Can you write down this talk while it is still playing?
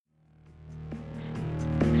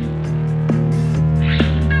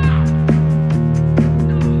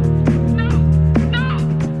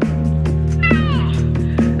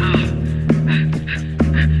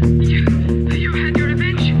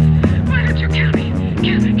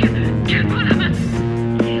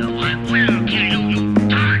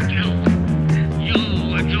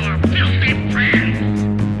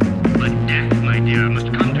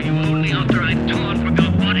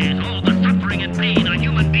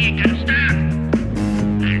ain't gonna stop.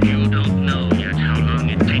 And you don't know yet how long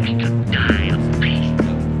it takes to die of peace.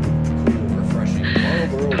 Cool, refreshing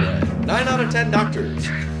Marlboro Red. 9 out of 10 doctors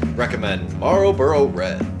recommend Marlboro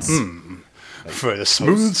Reds. For the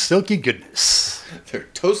smooth, silky goodness. Their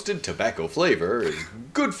toasted tobacco flavor is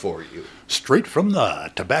good for you. Straight from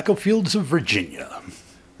the tobacco fields of Virginia.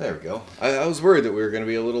 There we go. I was worried that we were going to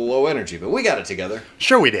be a little low energy, but we got it together.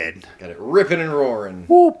 Sure we did. Got it ripping and roaring.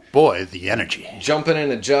 Oh boy, the energy. Jumping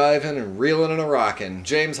and a jiving and reeling and a rocking.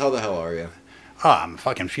 James, how the hell are you? Oh, I'm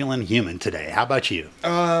fucking feeling human today. How about you?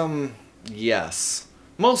 Yes.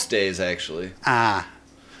 Most days, actually. Ah,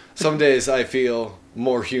 Some days I feel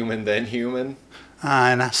more human than human.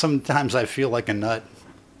 and sometimes I feel like a nut.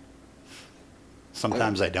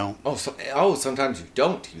 Sometimes I don't. Sometimes you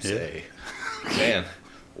don't, you say. Man,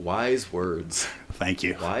 wise words. Thank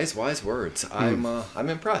you. Wise words. I'm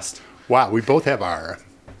impressed. Wow, we both have our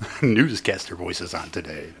newscaster voices on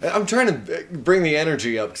today. I'm trying to bring the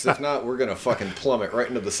energy up, because if not, we're going to fucking plummet right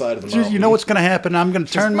into the side of the mountain. You know what's going to happen? I'm going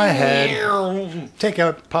to turn my head, take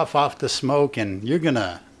a puff off the smoke, and you're going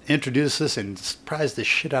to introduce this and surprise the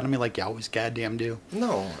shit out of me like you always goddamn do.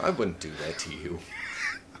 No, I wouldn't do that to you.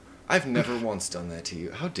 I've never once done that to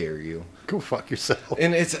you. How dare you? Go fuck yourself.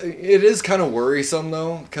 And it is kind of worrisome,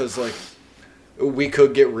 though, because, like, we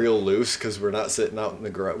could get real loose because we're not sitting out in the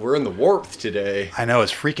garage. We're in the warmth today. I know,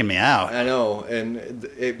 it's freaking me out. I know, and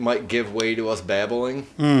it might give way to us babbling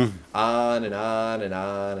on and on and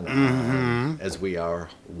on and on, as we are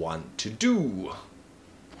wont to do.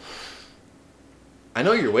 I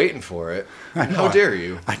know you're waiting for it. How dare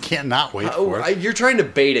you? I can't not wait for it. You're trying to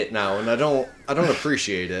bait it now, and I don't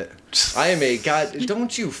appreciate it. I am a god.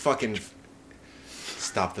 Don't you fucking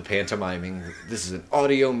stop the pantomiming. This is an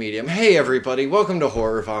audio medium. Hey everybody, welcome to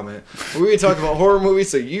Horror Vomit, where we talk about horror movies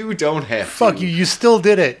so you don't have to. Fuck you! You still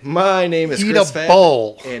did it. My name is Eat Chris a Fat,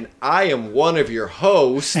 bowl. and I am one of your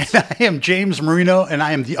hosts. And I am James Marino, and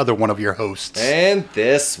I am the other one of your hosts. And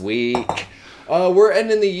this week, we're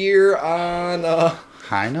ending the year on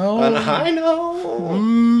I know. on a high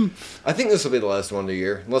note. I think this will be the last one of the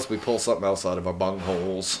year, unless we pull something else out of our bung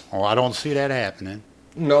holes. Oh, I don't see that happening.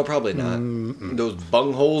 No, probably not. Those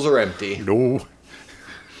bung holes are empty. No.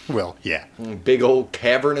 Well, yeah. Big old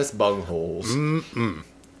cavernous bung holes.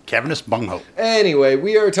 Cavernous bunghole. Anyway,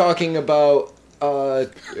 we are talking about,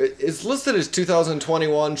 it's listed as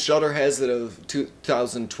 2021. Shudder has it of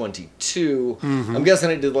 2022. I'm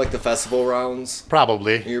guessing it did like the festival rounds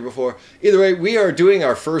Probably. the year before. Either way, we are doing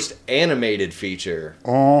our first animated feature.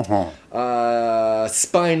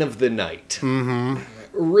 Spine of the Night.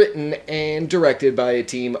 Written and directed by a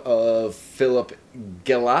team of Philip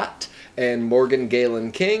Gillott and Morgan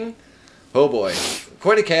Galen King. Oh boy.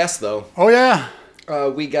 Quite a cast, though. Oh, yeah.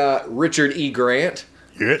 We got Richard E. Grant,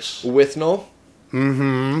 Yes. Withnell,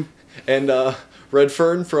 and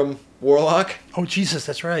Redfern from Warlock. Oh, Jesus,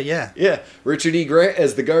 that's right, yeah. Yeah, Richard E. Grant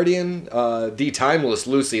as the Guardian, the timeless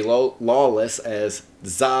Lucy Lawless as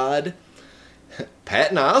Zod,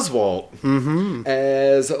 Patton Oswalt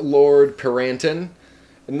as Lord Peranton,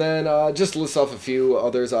 and then just list off a few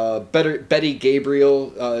others. Betty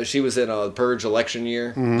Gabriel, she was in Purge election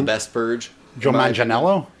year, the best Purge. Joe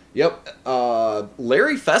Manganiello? Yep.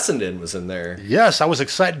 Larry Fessenden was in there. Yes, I was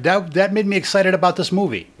excited. That made me excited about this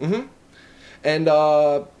movie. And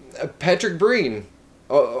Patrick Breen,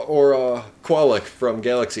 or Qualic from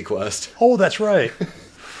Galaxy Quest. Oh, that's right.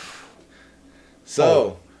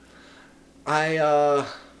 So, I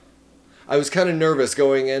was kind of nervous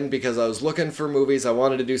going in because I was looking for movies. I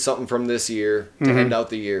wanted to do something from this year to end out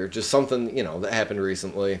the year. Just something, that happened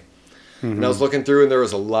recently. And I was looking through, and there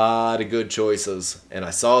was a lot of good choices. And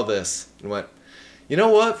I saw this and went, you know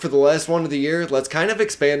what? For the last one of the year, let's kind of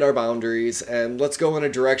expand our boundaries, and let's go in a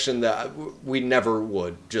direction that we never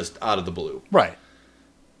would, just out of the blue. Right.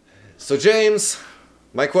 So, James,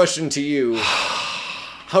 my question to you,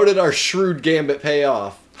 how did our shrewd gambit pay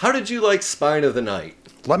off? How did you like Spine of the Night?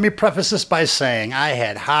 Let me preface this by saying I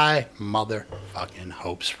had high motherfucking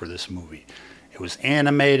hopes for this movie. It was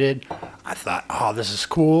animated. I thought, oh, this is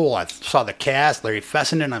cool. I saw the cast, Larry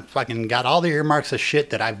Fessenden. I fucking got all the earmarks of shit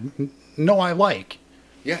that I know I like.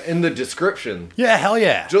 Yeah, and the description. Yeah, hell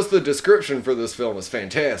yeah. Just the description for this film is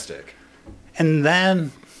fantastic. And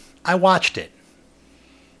then I watched it.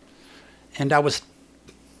 And I was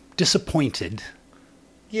disappointed.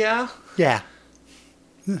 Yeah. Yeah.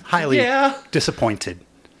 Highly disappointed.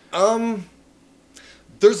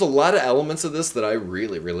 There's a lot of elements of this that I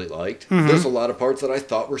really, really liked. There's a lot of parts that I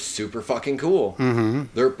thought were super fucking cool.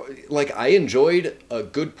 I enjoyed a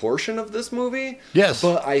good portion of this movie. Yes.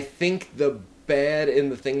 But I think the bad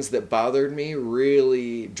and the things that bothered me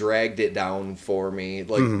really dragged it down for me,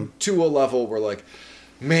 like to a level where like,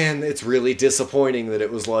 man, it's really disappointing that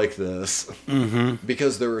it was like this,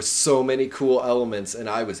 because there were so many cool elements and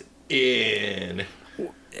I was in.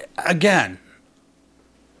 Again,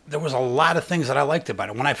 there was a lot of things that I liked about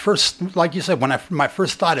it. When I first, like you said, my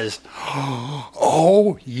first thought is,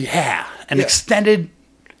 oh yeah, an extended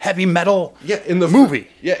heavy metal in the movie.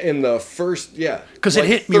 In the first, because it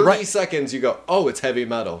hit me 30 right. seconds. You go, oh, it's heavy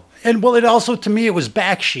metal. And well, it also, to me, it was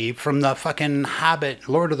Bakshi from the fucking Hobbit,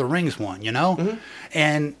 Lord of the Rings one, you know?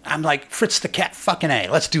 And I'm like, Fritz the Cat, fucking A,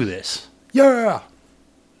 let's do this. Yeah.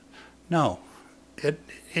 No.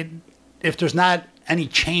 If there's not any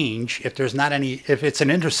change, if it's an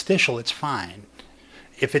interstitial, it's fine.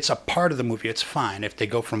 If it's a part of the movie, it's fine. If they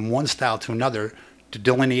go from one style to another to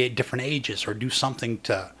delineate different ages or do something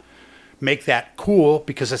to make that cool,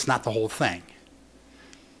 because it's not the whole thing.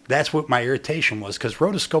 That's what my irritation was, because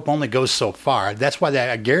rotoscope only goes so far. That's why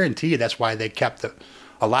I guarantee you that's why they kept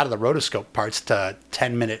a lot of the rotoscope parts to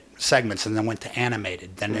 10-minute segments and then went to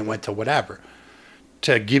animated. Then they went to whatever,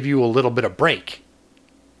 to give you a little bit of break.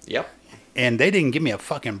 Yep. And they didn't give me a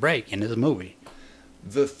fucking break in this movie.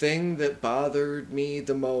 The thing that bothered me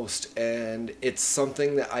the most, and it's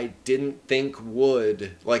something that I didn't think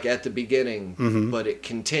would, like at the beginning, but it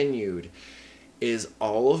continued, is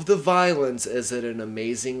all of the violence is at an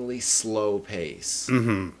amazingly slow pace.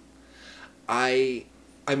 I'm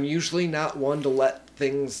usually not one to let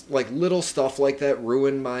things, like little stuff like that,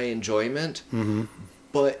 ruin my enjoyment,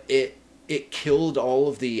 but it killed all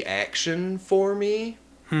of the action for me.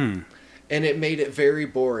 And it made it very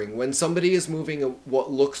boring. When somebody is moving what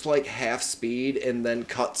looks like half speed and then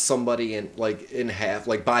cuts somebody in half,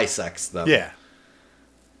 like bisects them. Yeah.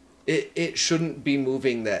 It shouldn't be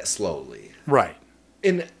moving that slowly. Right.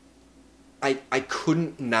 And I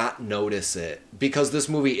couldn't not notice it, because this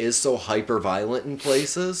movie is so hyper violent in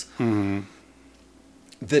places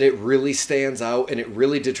that it really stands out, and it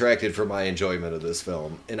really detracted from my enjoyment of this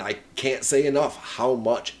film. And I can't say enough how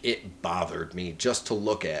much it bothered me just to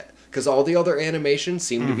look at. Because all the other animations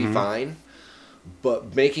seem to be fine,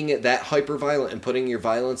 but making it that hyper violent and putting your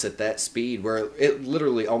violence at that speed where it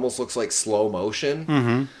literally almost looks like slow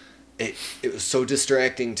motion, it was so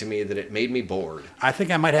distracting to me that it made me bored. I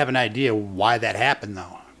think I might have an idea why that happened,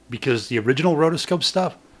 though. Because the original rotoscope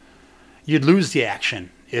stuff, you'd lose the action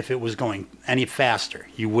if it was going any faster.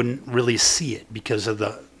 You wouldn't really see it because of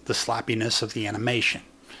the sloppiness of the animation.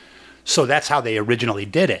 So that's how they originally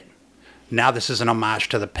did it. Now this is an homage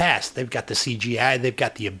to the past. They've got the CGI. They've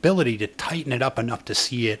got the ability to tighten it up enough to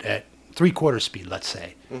see it at 3/4 speed, let's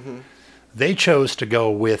say. They chose to go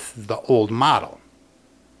with the old model,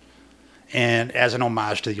 and as an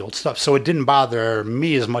homage to the old stuff. So it didn't bother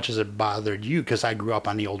me as much as it bothered you, because I grew up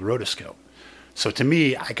on the old rotoscope. So to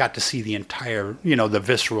me, I got to see the entire, the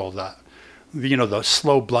visceral, the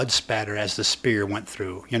slow blood spatter as the spear went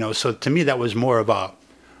through. So to me, that was more of a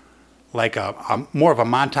more of a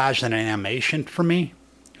montage than an animation for me.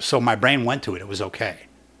 So my brain went to it. It was okay.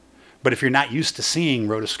 But if you're not used to seeing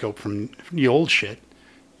rotoscope from the old shit,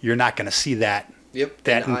 you're not going to see that. Yep.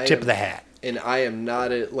 That tip of the hat. And I am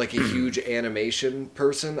not a huge animation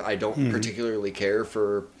person. I don't particularly care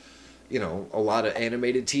for, a lot of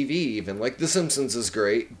animated TV even. Like The Simpsons is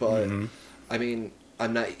great, but I mean,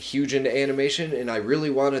 I'm not huge into animation, and I really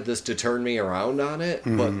wanted this to turn me around on it,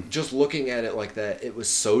 but just looking at it like that, it was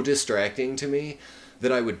so distracting to me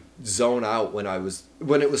that I would zone out when it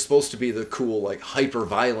was supposed to be the cool, like,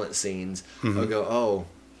 hyper-violent scenes. I'd go,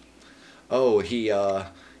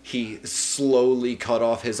 he slowly cut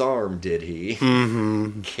off his arm, did he?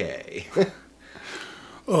 Okay.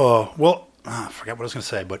 I forgot what I was going to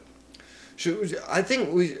say, but... I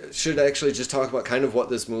think we should actually just talk about kind of what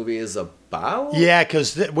this movie is about. Yeah,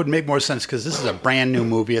 because it would make more sense, because this is a brand new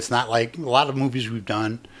movie. It's not like a lot of movies we've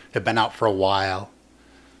done have been out for a while,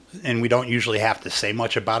 and we don't usually have to say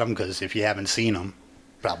much about them, because if you haven't seen them,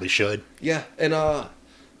 probably should. Yeah, and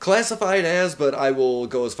classified as, but I will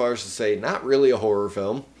go as far as to say not really a horror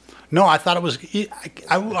film. No, I thought it was...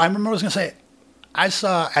 I remember I was going to say,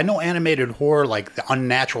 I know animated horror, like the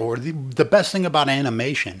unnatural horror. The best thing about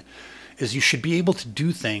animation is you should be able to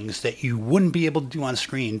do things that you wouldn't be able to do on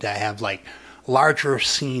screen, to have like larger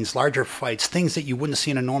scenes, larger fights, things that you wouldn't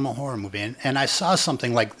see in a normal horror movie. And I saw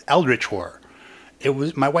something like Eldritch Horror. It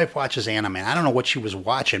was, my wife watches anime. I don't know what she was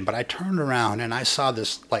watching, but I turned around and I saw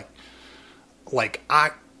this like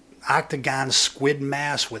octagon squid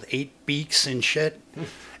mass with 8 beaks and shit.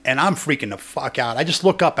 And I'm freaking the fuck out. I just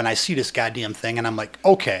look up and I see this goddamn thing and I'm like,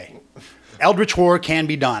 okay, Eldritch Horror can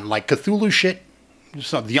be done. Like Cthulhu shit,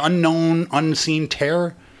 so the unknown, unseen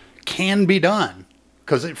terror can be done,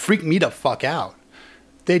 because it freaked me the fuck out.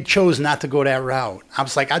 They chose not to go that route. I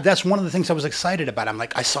was like, that's one of the things I was excited about. I'm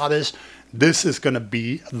like, I saw this. This is going to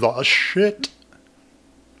be the shit.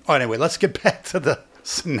 Oh, anyway, let's get back to the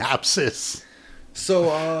synopsis.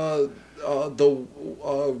 So, the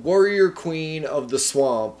warrior queen of the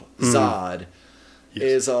swamp, Zod,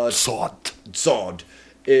 is Zod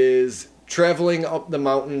is traveling up the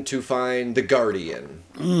mountain to find the Guardian,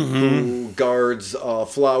 who guards a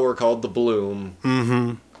flower called the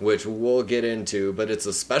Bloom, which we'll get into, but it's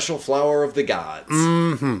a special flower of the gods.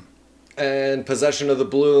 And possession of the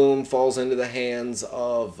Bloom falls into the hands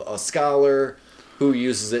of a scholar who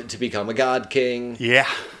uses it to become a god king. Yeah.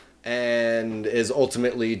 And is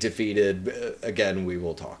ultimately defeated. Again, we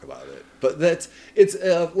will talk about it. But it's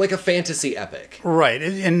like a fantasy epic. Right.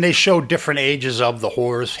 And they show different ages of the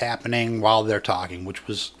horrors happening while they're talking, which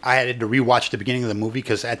was, I had to rewatch the beginning of the movie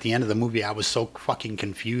because at the end of the movie I was so fucking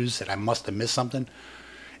confused that I must have missed something.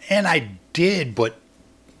 And I did, but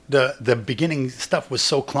the beginning stuff was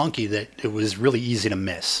so clunky that it was really easy to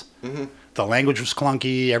miss. The language was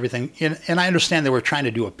clunky, everything. And I understand they were trying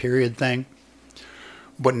to do a period thing.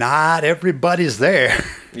 But not everybody's there.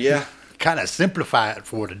 Yeah. Kind of simplify it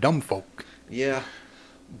for the dumb folk. Yeah.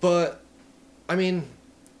 But, I mean,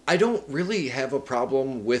 I don't really have a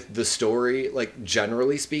problem with the story, like,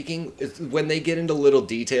 generally speaking. When they get into little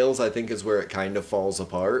details, I think is where it kind of falls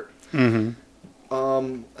apart.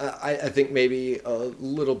 I think maybe a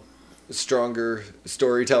little stronger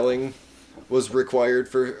storytelling was required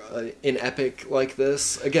for an epic like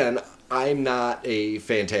this. Again, I'm not a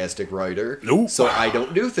fantastic writer, so I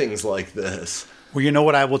don't do things like this. Well, you know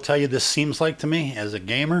what I will tell you this seems like to me as a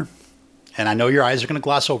gamer? And I know your eyes are going to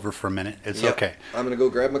gloss over for a minute. It's okay. I'm going to go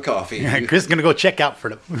grab my coffee. Chris is going to go check out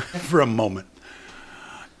for a moment.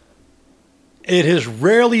 It has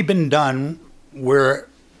rarely been done where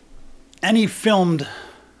any filmed...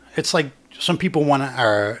 It's like some people want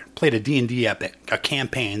to play the D&D epic, a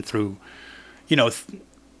campaign through,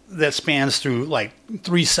 that spans through like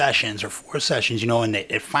 3 sessions or 4 sessions, and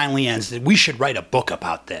it finally ends. We should write a book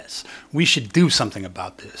about this. We should do something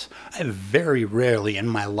about this. I've very rarely in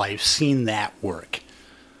my life seen that work.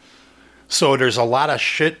 So there's a lot of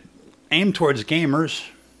shit aimed towards gamers.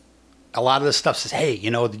 A lot of this stuff says, hey,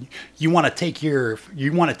 you want to take your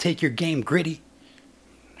game gritty?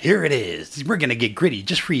 Here it is. We're going to get gritty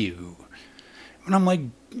just for you. And I'm like,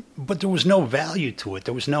 but there was no value to it.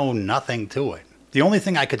 There was nothing to it. The only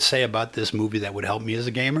thing I could say about this movie that would help me as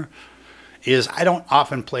a gamer is I don't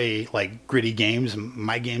often play like gritty games.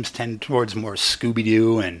 My games tend towards more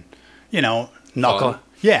Scooby-Doo and,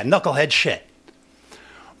 knucklehead shit.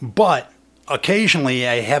 But occasionally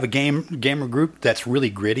I have a gamer group that's really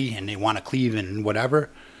gritty and they want to cleave and whatever.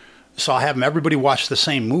 So I'll have everybody watch the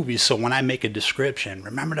same movie. So when I make a description,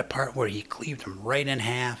 remember the part where he cleaved him right in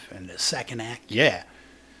half in the second act? Yeah,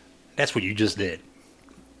 that's what you just did.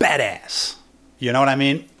 Badass. You know what I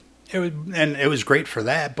mean? It was great for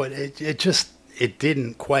that, but it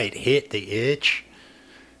didn't quite hit the itch.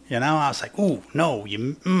 I was like, ooh, no,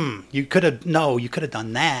 you could have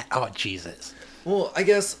done that. Oh, Jesus. Well, I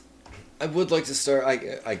guess I would like to start.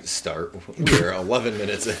 We're 11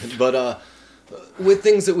 minutes in, but with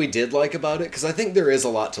things that we did like about it, because I think there is a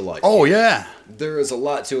lot to like. Oh yeah, there is a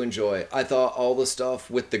lot to enjoy. I thought all the stuff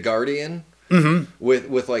with the Guardian.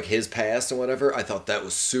 With like his past and whatever, I thought that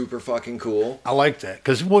was super fucking cool. I liked that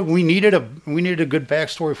because we needed a good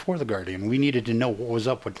backstory for the Guardian. We needed to know what was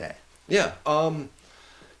up with that. Yeah.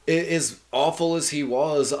 As awful as he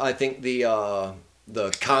was, I think the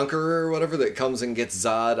Conqueror or whatever that comes and gets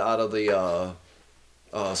Zod out of the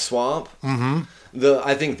swamp.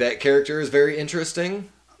 I think that character is very interesting.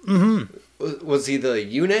 Was he the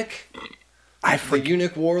eunuch? The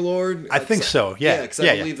eunuch warlord? I think so, yeah. Yeah, because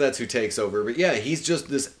I believe that's who takes over. But yeah, he's just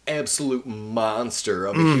this absolute monster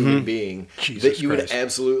of a human being that you would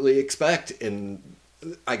absolutely expect in,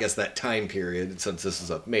 I guess, that time period, since this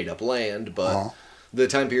is a made-up land, but the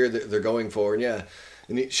time period that they're going for, and yeah.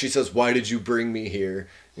 And she says, why did you bring me here?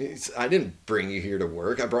 I didn't bring you here to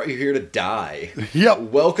work. I brought you here to die. Yep.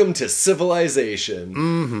 Welcome to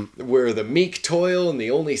civilization, where the meek toil and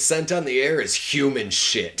the only scent on the air is human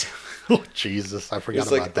shit. Oh, Jesus, I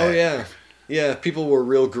forgot about that. Oh, yeah. Yeah, people were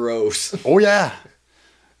real gross. Oh, yeah.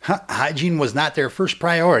 Hygiene was not their first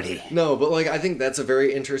priority. No, but, I think that's a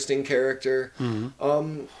very interesting character.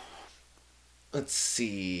 Let's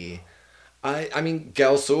see. I mean,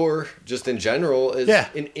 Galsor, just in general, is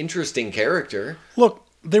an interesting character. Look,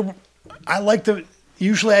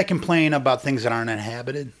 usually I complain about things that aren't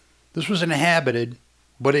inhabited. This was inhabited,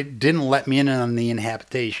 but it didn't let me in on the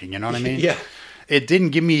inhabitation, you know what I mean? Yeah. It didn't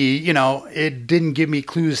give me, it didn't give me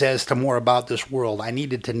clues as to more about this world. I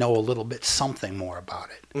needed to know a little bit something more about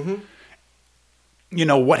it.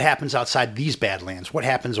 Mm-hmm. What happens outside these Badlands? What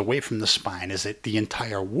happens away from the spine? Is it the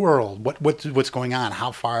entire world? What's going on?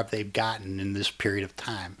 How far have they gotten in this period of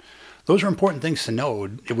time? Those are important things to know.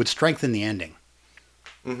 It would strengthen the ending.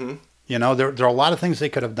 Mm-hmm. There are a lot of things they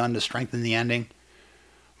could have done to strengthen the ending,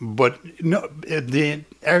 but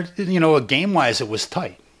game-wise, it was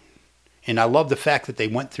tight. And I love the fact that they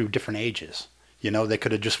went through different ages. They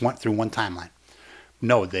could have just went through one timeline.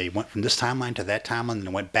 No, they went from this timeline to that timeline and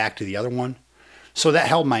then went back to the other one. So that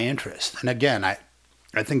held my interest. And again, I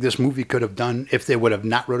think this movie could have done, if they would have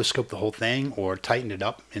not rotoscoped the whole thing or tightened it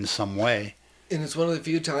up in some way. And it's one of the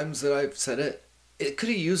few times that I've said it could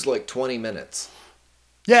have used like 20 minutes.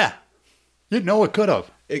 Yeah. It could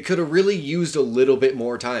have. It could have really used a little bit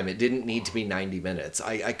more time. It didn't need to be 90 minutes.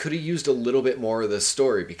 I could have used a little bit more of this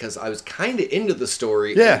story because I was kind of into the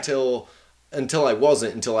story until I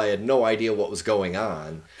wasn't, until I had no idea what was going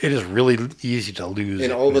on. It is really easy to lose.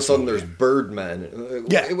 And all of a sudden there's Birdmen.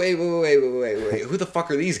 Yeah. Wait. Who the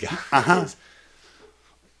fuck are these guys? Uh-huh.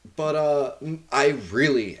 But I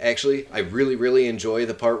really enjoy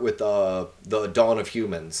the part with the Dawn of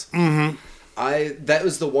Humans. Mm-hmm. That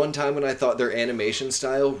was the one time when I thought their animation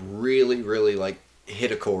style really, really like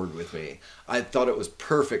hit a chord with me. I thought it was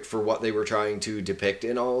perfect for what they were trying to depict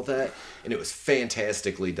in all of that, and it was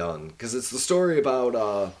fantastically done because it's the story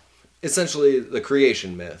about essentially the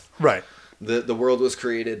creation myth. Right. The world was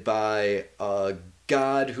created by a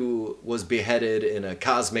god who was beheaded in a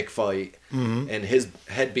cosmic fight, and his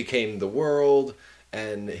head became the world.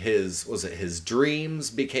 And his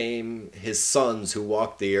dreams became his sons who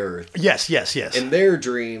walked the earth. Yes. And their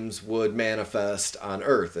dreams would manifest on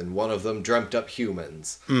Earth, and one of them dreamt up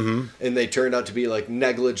humans. Mm-hmm. And they turned out to be like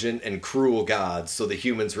negligent and cruel gods, so the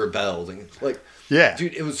humans rebelled. And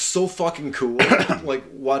dude, it was so fucking cool. Like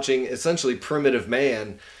watching essentially primitive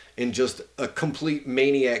man in just a complete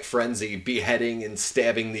maniac frenzy beheading and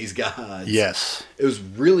stabbing these gods. Yes. It was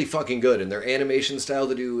really fucking good. And their animation style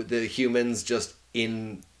to do the humans just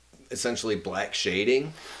in essentially black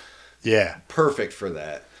shading. Yeah. Perfect for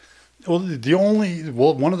that. Well,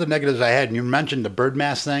 one of the negatives I had, and you mentioned the bird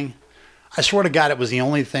mask thing, I swear to God it was the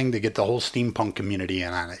only thing to get the whole steampunk community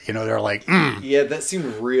in on it. They're like, Yeah, that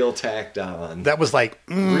seemed real tacked on. That was like,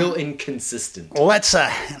 real inconsistent. Well, let's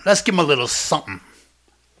give them a little something.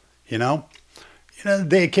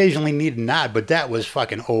 They occasionally need a nod, but that was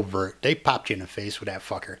fucking overt. They popped you in the face with that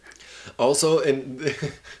fucker. Also, and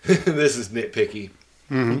this is nitpicky,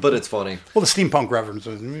 but it's funny. Well, the steampunk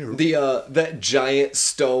references. That giant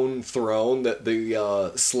stone throne that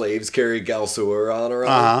the slaves carry Galsuar on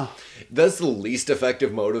around. That's the least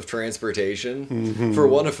effective mode of transportation. Mm-hmm. For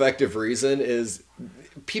one effective reason is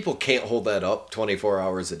people can't hold that up 24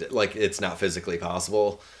 hours a day. Like, it's not physically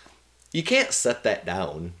possible. You can't set that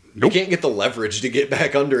down. Nope. You can't get the leverage to get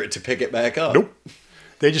back under it to pick it back up. Nope.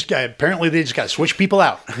 They just got to switch people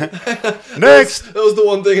out. Next. That was the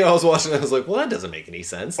one thing I was watching. I was like, well, that doesn't make any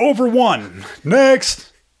sense. Over one.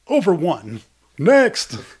 Next. Over one.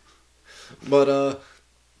 Next. But,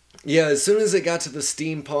 yeah, as soon as it got to the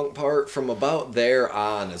steampunk part, from about there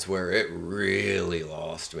on is where it really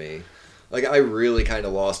lost me. Like, I really kind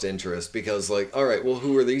of lost interest because, like, all right, well,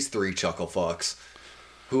 who are these three chuckle fucks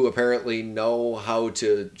who apparently know how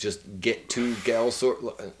to just get to Galsuar?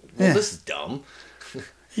 Well, this is dumb.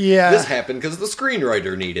 Yeah. This happened because the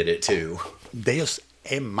screenwriter needed it too. Deus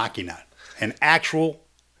Ex Machina. An actual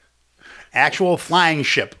flying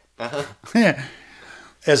ship. Uh-huh.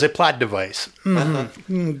 As a plot device. Mm-hmm.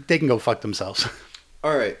 Uh-huh. They can go fuck themselves.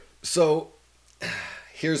 All right. So,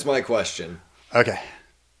 here's my question. Okay.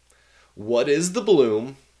 What is the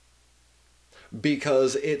bloom?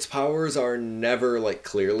 Because its powers are never, like,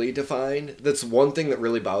 clearly defined. That's one thing that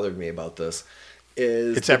really bothered me about this.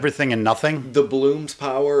 It's everything and nothing. The bloom's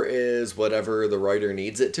power is whatever the writer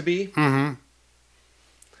needs it to be. Mm-hmm.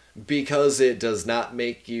 Because it does not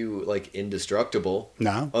make you like indestructible.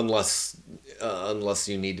 No. Unless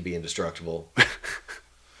you need to be indestructible.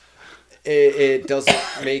 it doesn't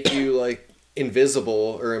make you like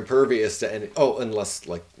invisible or impervious to any. Oh, unless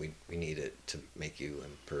like we need it to make you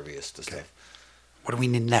impervious to stuff. What do we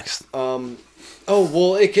need next? Oh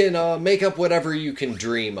well, it can make up whatever you can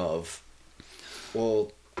dream of.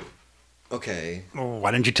 Well, okay. Well,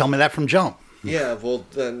 why didn't you tell me that from jump? Yeah, well,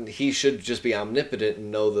 then he should just be omnipotent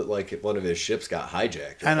and know that, like, one of his ships got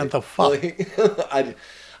hijacked. Right? I don't know the fuck. Like,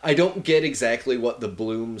 I don't get exactly what the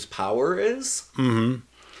bloom's power is. Mm-hmm.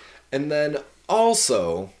 And then,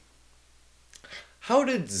 also, how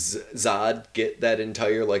did Zod get that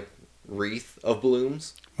entire, like, wreath of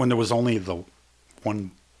blooms? When there was only the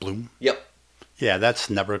one bloom. Yep. Yeah, that's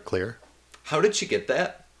never clear. How did she get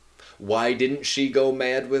that? Why didn't she go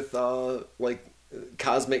mad with like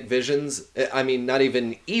cosmic visions? I mean, not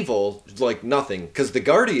even evil, like nothing. Because the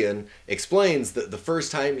Guardian explains that the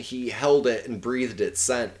first time he held it and breathed its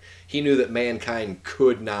scent, he knew that mankind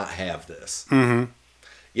could not have this. Mm-hmm.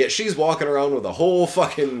 Yet she's walking around with a whole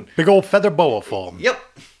fucking... Big old feather boa full. Yep.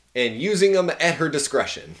 And using them at her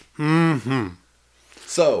discretion. Mm-hmm.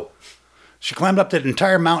 So... She climbed up that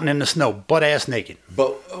entire mountain in the snow, butt-ass naked.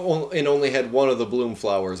 And only had one of the bloom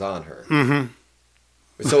flowers on her.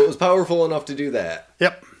 Mm-hmm. So it was powerful enough to do that.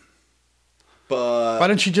 Yep. But... Why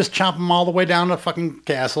didn't she just chomp him all the way down to fucking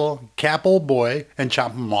castle, cap old boy, and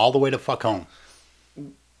chomp him all the way to fuck home?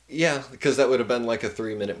 Yeah, because that would have been like a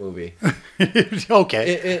 3-minute movie.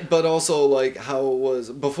 Okay. But also, like, how was...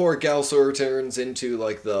 Before Galsor turns into,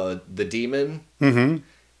 like, the demon,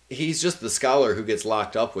 he's just the scholar who gets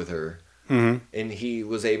locked up with her. Mm-hmm. And he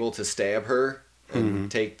was able to stab her and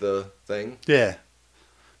take the thing. Yeah.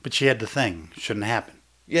 But she had the thing. Shouldn't happen.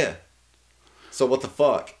 Yeah. So what the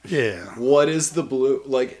fuck? Yeah. What is the blue...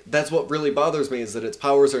 Like, that's what really bothers me, is that its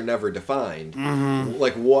powers are never defined. Mm-hmm.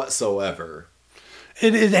 Like, whatsoever.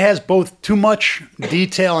 It has both too much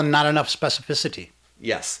detail and not enough specificity.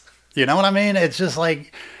 Yes. You know what I mean? It's just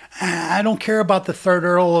like... I don't care about the third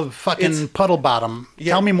Earl of fucking Puddle Bottom.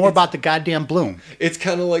 Yeah, Tell me more about the goddamn bloom. It's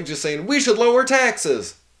kind of like just saying, we should lower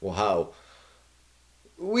taxes. Well, how?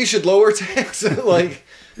 We should lower taxes. Like,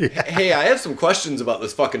 hey, I have some questions about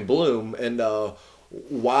this fucking bloom and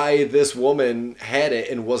why this woman had it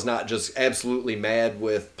and was not just absolutely mad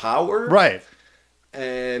with power. Right.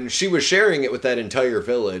 And she was sharing it with that entire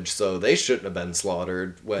village, so they shouldn't have been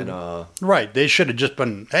slaughtered when... Right. They should have just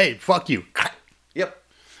been, hey, fuck you. Yep.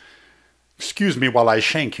 Excuse me while I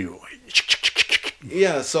shank you.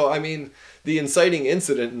 Yeah, so, I mean, the inciting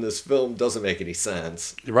incident in this film doesn't make any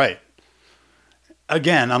sense. Right.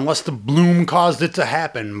 Again, unless the bloom caused it to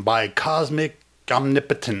happen by cosmic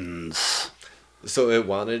omnipotence. So it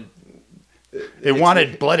wanted... It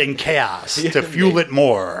wanted blood and chaos to fuel it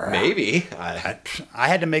more. Maybe. I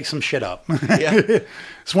had to make some shit up. Yeah.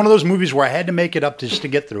 It's one of those movies where I had to make it up just to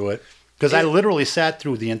get through it. Because I literally sat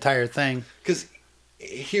through the entire thing. Because...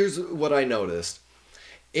 Here's what I noticed.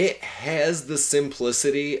 It has the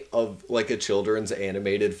simplicity of like a children's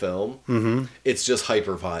animated film. Mm-hmm. It's just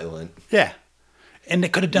hyper violent. Yeah. And they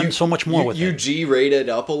could have done so much more with it. You G-rated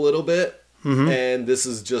up a little bit, and this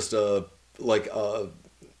is just a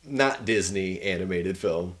not Disney animated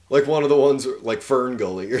film. Like one of the ones like Fern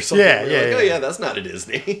Gully or something. Yeah, Oh yeah, that's not a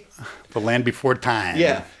Disney. The Land Before Time.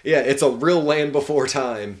 Yeah, it's a real Land Before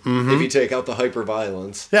Time if you take out the hyper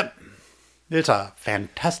violence. Yep. It's a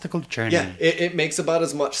fantastical journey. Yeah, it makes about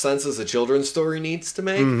as much sense as a children's story needs to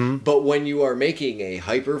make. But when you are making a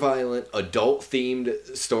hyper-violent,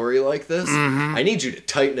 adult-themed story like this, I need you to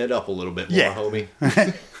tighten it up a little bit more, homie.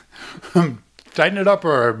 Tighten it up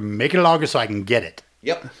or make it longer so I can get it.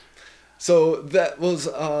 Yep. So that was...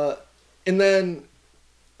 and then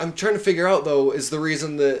I'm trying to figure out, though, is the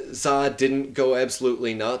reason that Zod didn't go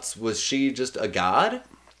absolutely nuts, was she just a god?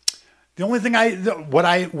 The only thing what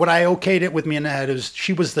I okayed it with me in the head is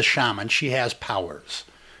she was the shaman. She has powers.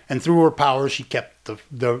 And through her powers, she kept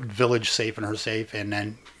the village safe and her safe, and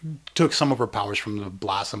then took some of her powers from the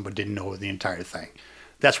blossom, but didn't know the entire thing.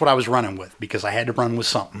 That's what I was running with, because I had to run with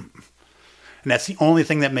something. And that's the only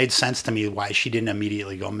thing that made sense to me, why she didn't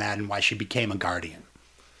immediately go mad and why she became a guardian.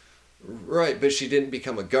 Right, but she didn't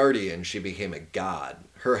become a guardian. She became a god.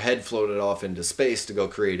 Her head floated off into space to go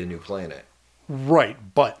create a new planet. Right,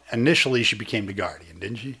 but initially she became the guardian,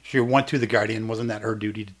 didn't she? She went to the guardian. Wasn't that her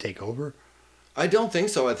duty to take over? I don't think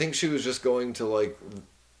so. I think she was just going to, like...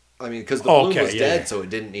 I mean, because the bloom was dead, so it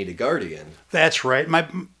didn't need a guardian. That's right.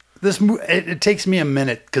 It takes me a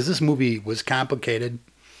minute, because this movie was complicated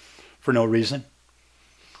for no reason.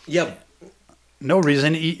 Yeah. No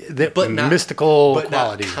reason, but not, mystical but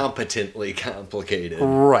quality. Not competently complicated.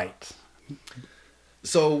 Right.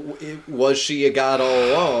 So, was she a god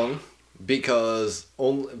all along? Because,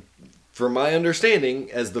 from my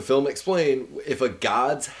understanding, as the film explained, if a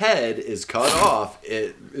god's head is cut off,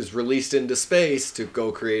 it is released into space to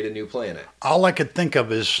go create a new planet. All I could think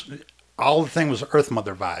of is, all the thing was Earth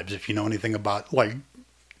Mother vibes, if you know anything about, like,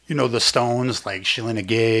 you know, the stones, like Sheelina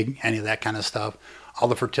Gig, any of that kind of stuff. All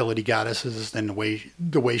the fertility goddesses and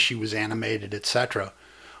the way she was animated, etc.,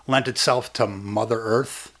 lent itself to Mother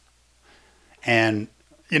Earth. And,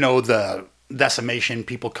 you know, the decimation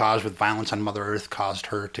people caused with violence on Mother Earth caused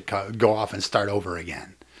her to go off and start over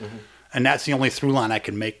again. Mm-hmm. And that's the only through line I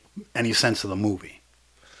can make any sense of the movie.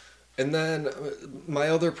 And then my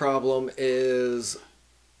other problem is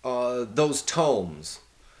those tomes,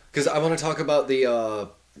 because I want to talk about the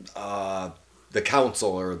council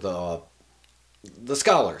or the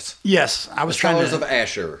scholars. Yes, I was trying Scholars to. of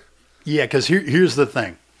Asher. Yeah, because here's the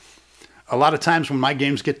thing. A lot of times when my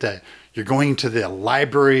games get to, you're going to the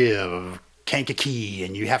library of Kankakee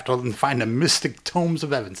and you have to find the mystic tomes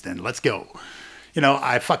of Evanston. Let's go. You know,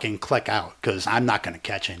 I fucking click out because I'm not going to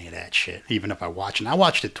catch any of that shit, even if I watch it. And I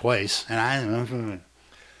watched it twice, and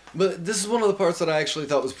But this is one of the parts that I actually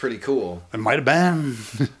thought was pretty cool. it might have been.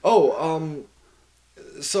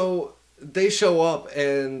 So they show up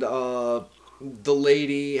and the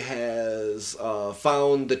lady has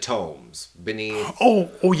found the tomes beneath,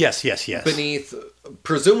 Oh, yes. beneath,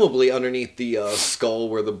 presumably underneath the skull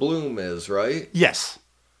where the bloom is, right? Yes.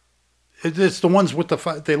 It's the ones with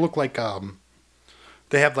they look like,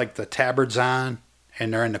 they have like the tabards on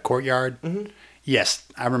and they're in the courtyard. Mm-hmm. Yes,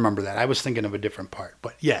 I remember that. I was thinking of a different part,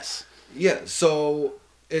 but yes. Yeah, so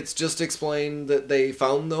it's just explained that they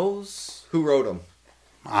found those. Who wrote them?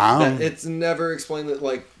 It's never explained that,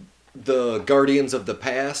 like, the Guardians of the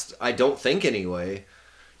Past, I don't think anyway,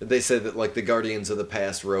 they said that, like, the Guardians of the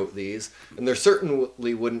Past wrote these. And there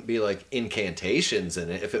certainly wouldn't be, like, incantations in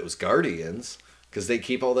it if it was Guardians, because they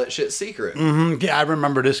keep all that shit secret. Mm-hmm. Yeah, I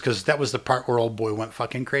remember this because that was the part where old boy went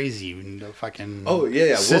fucking crazy. And the fucking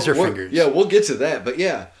scissor fingers. Yeah, we'll get to that. But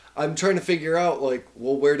yeah, I'm trying to figure out, like,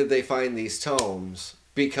 well, where did they find these tomes?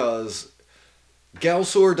 Because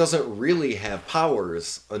Galsor doesn't really have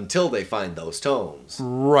powers until they find those tomes.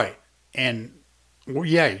 Right. And, well,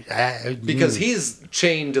 yeah. Because he's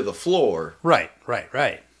chained to the floor. Right.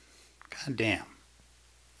 God damn.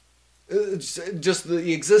 Just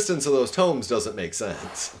the existence of those tomes doesn't make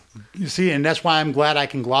sense. You see, and that's why I'm glad I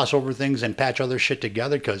can gloss over things and patch other shit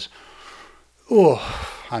together because,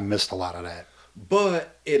 I missed a lot of that.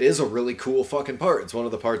 But it is a really cool fucking part. It's one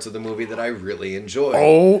of the parts of the movie that I really enjoy.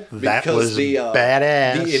 Oh, that was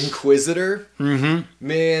badass. The Inquisitor, mm-hmm.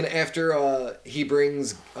 man, after he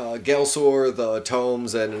brings Galsor the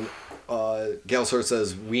tomes and Galsor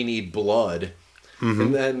says, "We need blood," mm-hmm.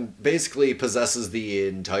 and then basically possesses the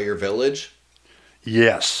entire village.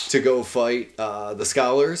 Yes. To go fight the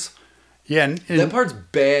scholars. Yeah, and that part's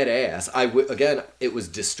badass. Again, it was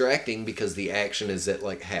distracting because the action is at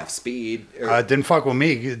like half speed. It didn't fuck with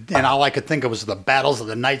me, and all I could think of was the battles of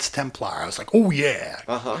the Knights Templar. I was like, oh yeah,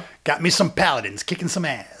 got me some paladins kicking some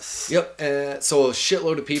ass. Yep. So a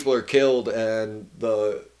shitload of people are killed, and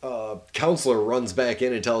the counselor runs back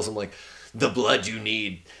in and tells him like, the blood you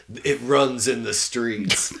need, it runs in the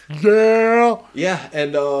streets. Yeah. Yeah,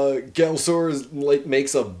 and Galsor like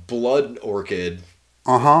makes a blood orchid.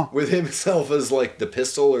 With himself as like the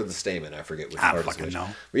pistol or the stamen, I forget which part. I fucking know.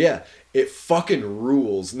 But yeah, it fucking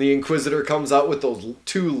rules. And the Inquisitor comes out with those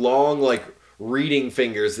two long like reading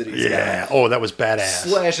fingers that he's got. Yeah. Oh, that was badass.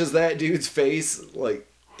 Slashes that dude's face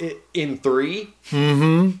like in 3.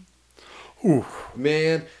 Mm-hmm. Ooh.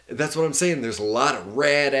 Man, that's what I'm saying. There's a lot of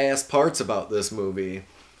rad ass parts about this movie,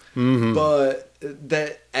 but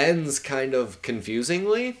that ends kind of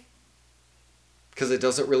confusingly because it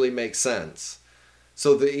doesn't really make sense.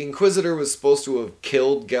 So the Inquisitor was supposed to have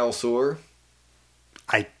killed Galsor.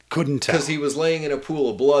 I couldn't tell. Because he was laying in a pool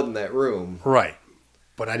of blood in that room. Right.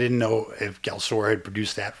 But I didn't know if Galsor had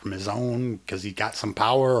produced that from his own because he got some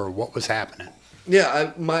power or what was happening.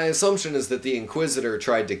 Yeah, my assumption is that the Inquisitor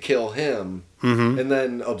tried to kill him and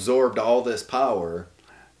then absorbed all this power.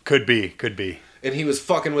 Could be. And he was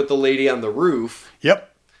fucking with the lady on the roof.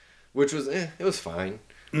 Yep. Which was, it was fine.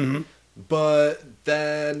 Mm-hmm. But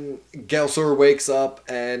then Galsor wakes up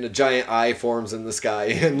and a giant eye forms in the sky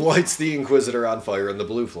and lights the Inquisitor on fire in the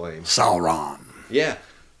blue flame. Sauron. Yeah.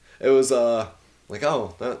 It was like,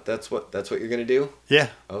 oh, that's what you're going to do? Yeah.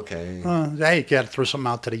 Okay. Hey, you got to throw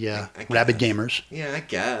something out to the rabid gamers. Yeah, I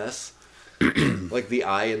guess. Like the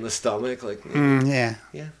eye in the stomach. Like. Yeah.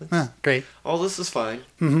 Yeah. Great. All this is fine.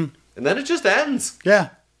 Mm-hmm. And then it just ends. Yeah.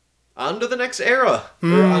 On to the next era.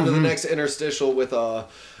 Or on to the next interstitial with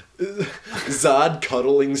Zod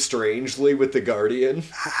cuddling strangely with the Guardian.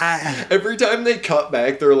 Every time they cut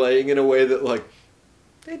back, they're laying in a way that, like,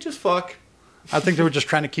 they just fuck. I think they were just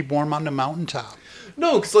trying to keep warm on the mountaintop.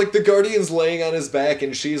 No, because, like, the Guardian's laying on his back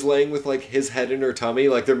and she's laying with, like, his head in her tummy,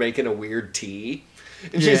 like they're making a weird tea.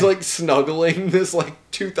 And she's, like, snuggling this, like,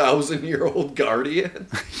 2,000-year-old Guardian.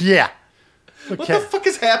 Yeah. What the fuck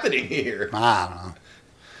is happening here? I don't know.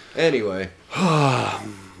 Anyway.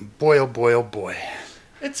 Boy, oh boy, oh boy.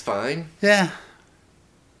 It's fine. Yeah.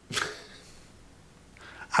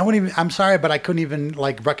 I'm sorry, but I couldn't even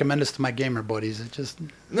like recommend this to my gamer buddies. It just.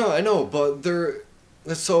 No, I know, but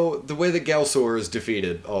so the way that Galsor is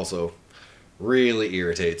defeated also really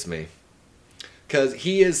irritates me. Because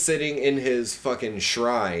he is sitting in his fucking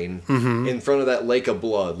shrine in front of that lake of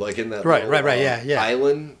blood, like in that little,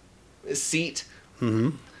 island seat.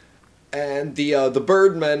 Mm-hmm. And the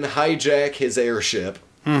Birdmen hijack his airship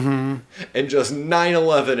and just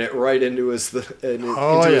 9/11 it right into his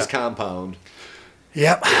compound.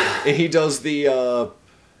 Yep. And he does the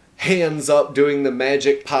hands up, doing the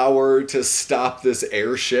magic power to stop this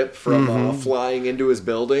airship from flying into his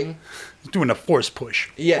building. He's doing a force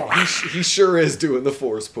push. Yeah, he sure is doing the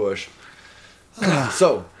force push.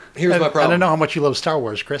 So, here's my problem. I don't know how much you love Star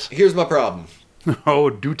Wars, Chris. Here's my problem.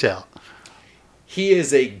 Oh, do tell. He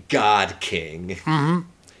is a god king. Mm-hmm.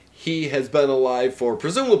 He has been alive for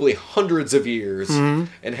presumably hundreds of years and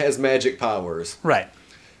has magic powers. Right.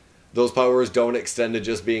 Those powers don't extend to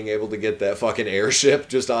just being able to get that fucking airship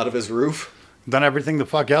just out of his roof. Done everything the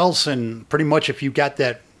fuck else, and pretty much if you got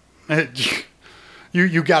that...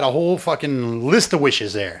 You got a whole fucking list of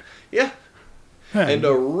wishes there. Yeah. And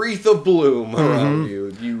a wreath of bloom around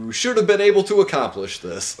you. You should have been able to accomplish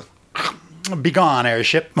this. Be gone,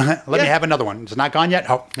 airship. Let me have another one. It's not gone yet?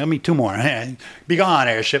 Oh, let me 2 more. Be gone,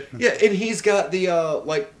 airship. Yeah, and he's got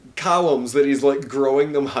the, columns that he's,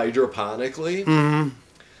 growing them hydroponically. Mm-hmm.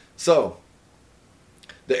 So,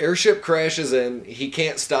 the airship crashes in. He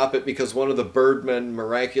can't stop it because one of the Birdmen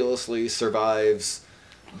miraculously survives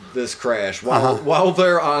this crash while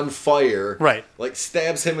they're on fire. Right.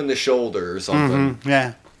 Stabs him in the shoulder or something. Mm-hmm.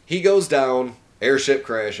 Yeah. He goes down, airship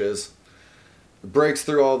crashes, breaks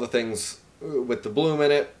through all the things with the bloom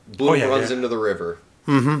in it. Bloom runs into the river.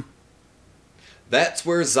 Mm-hmm. That's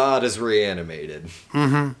where Zod is reanimated.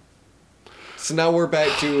 Mm-hmm. So now we're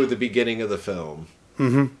back to the beginning of the film.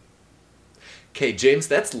 Mm-hmm. Okay, James,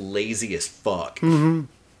 that's lazy as fuck. Mm-hmm.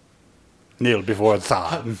 Kneel before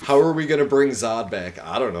Zod. How are we going to bring Zod back?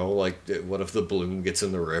 I don't know. What if the bloom gets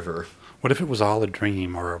in the river? What if it was all a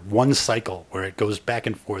dream or one cycle where it goes back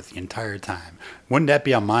and forth the entire time? Wouldn't that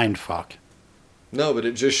be a mind fuck? No, but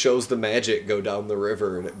it just shows the magic go down the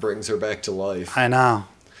river and it brings her back to life. I know.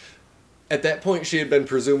 At that point, she had been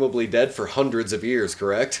presumably dead for hundreds of years,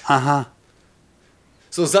 correct? Uh-huh.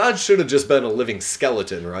 So Zod should have just been a living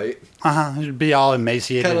skeleton, right? Uh-huh. It'd be all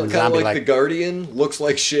emaciated and zombie-like. Kind of like the Guardian, looks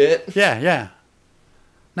like shit. Yeah.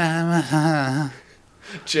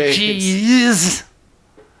 James.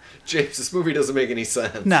 James, this movie doesn't make any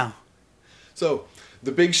sense. No. So,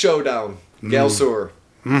 the big showdown. Gal-Sur.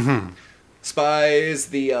 Mm-hmm. Spies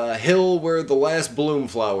the hill where the last bloom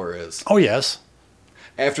flower is. Oh, yes.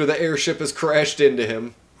 After the airship has crashed into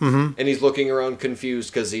him, and he's looking around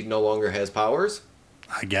confused because he no longer has powers.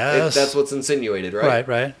 I guess. That's what's insinuated, right?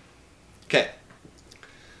 Right. Okay.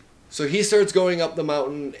 So he starts going up the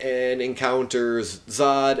mountain and encounters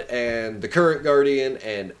Zod and the current Guardian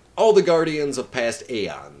and all the Guardians of past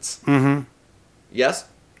aeons. Mm-hmm. Yes?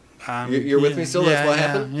 You're with me still? That's what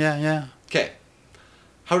happened? Yeah. Okay.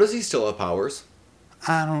 How does he still have powers?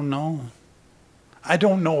 I don't know. I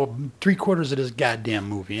don't know 3/4 of this goddamn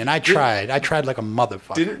movie, and I tried. I tried like a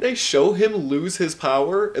motherfucker. Didn't they show him lose his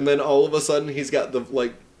power, and then all of a sudden he's got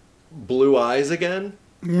the, blue eyes again?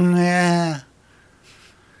 Yeah.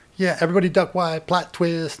 Yeah, everybody duck wide, plot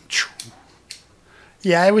twist.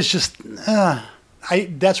 Yeah, it was just...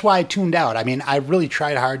 that's why I tuned out. I mean, I really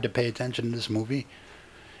tried hard to pay attention to this movie,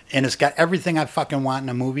 and it's got everything I fucking want in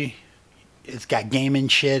a movie. It's got gaming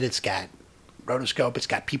shit, it's got... rotoscope, it's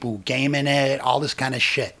got people who game in it, all this kind of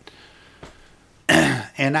shit.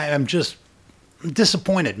 And I'm just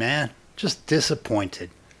disappointed, man. Just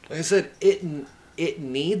disappointed. Like I said, it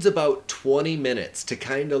needs about 20 minutes to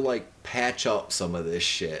kind of patch up some of this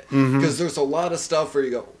shit. Because there's a lot of stuff where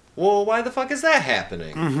you go, well, why the fuck is that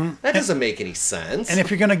happening? That doesn't make any sense. And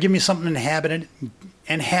if you're going to give me something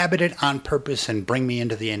inhabit it on purpose and bring me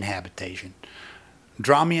into the inhabitation.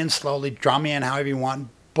 Draw me in slowly, draw me in however you want,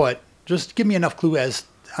 but just give me enough clue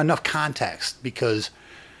enough context, because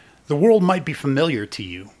the world might be familiar to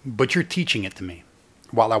you, but you're teaching it to me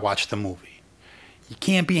while I watch the movie. You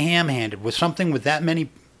can't be ham-handed. With something with that many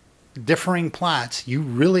differing plots, you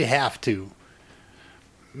really have to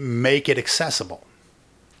make it accessible.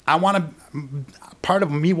 Part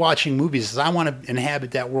of me watching movies is I want to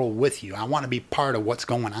inhabit that world with you. I want to be part of what's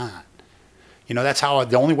going on. That's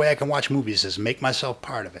the only way I can watch movies is make myself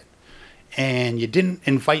part of it. And you didn't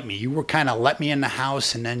invite me. You were kind of let me in the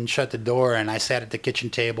house and then shut the door, and I sat at the kitchen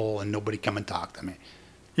table and nobody come and talk to me.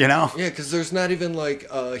 Yeah, because there's not even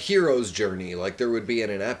a hero's journey like there would be in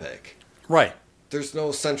an epic. Right. There's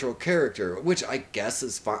no central character, which I guess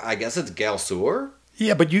is fine. I guess it's Gal-Sur.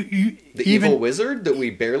 Yeah, but the evil wizard that we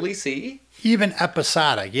barely see. Even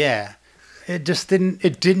episodic, yeah. It just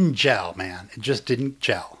didn't gel, man. It just didn't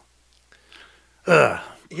gel. Ugh.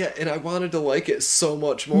 Yeah, and I wanted to like it so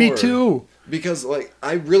much more. Me too. Because, like,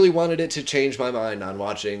 I really wanted it to change my mind on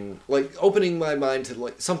watching, like, opening my mind to,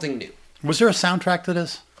 like, something new. Was there a soundtrack to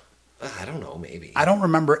this? I don't know, maybe. I don't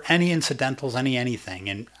remember any incidentals, anything,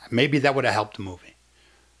 and maybe that would have helped the movie.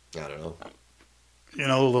 I don't know. You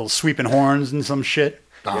know, little sweeping horns and some shit.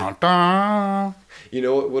 Yeah. Dun, dun. You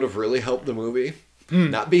know what would have really helped the movie?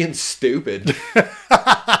 Not being stupid.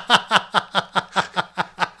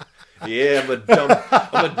 Yeah, I'm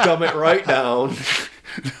gonna dumb it right down.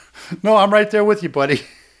 No, I'm right there with you, buddy.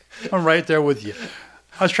 I'm right there with you.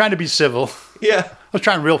 I was trying to be civil. Yeah. I was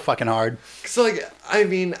trying real fucking hard. So, like, I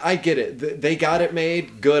mean, I get it. They got it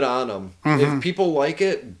made. Good on them. If people like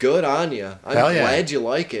it, good on you. I'm Hell yeah. glad you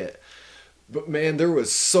like it. But, man, there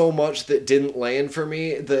was so much that didn't land for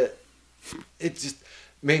me that it just...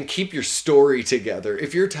 Man, keep your story together.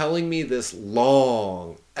 If you're telling me this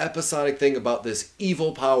long, episodic thing about this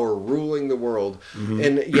evil power ruling the world,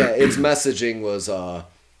 and, yeah, its messaging was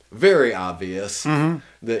very obvious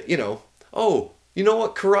that, you know, oh... You know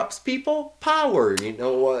what corrupts people? Power. You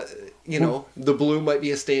know what? You know, the blue might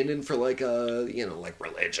be a stand-in for like a, you know, like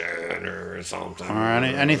religion or something. Or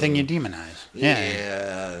anything you demonize. Yeah.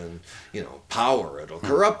 And, you know, power. It'll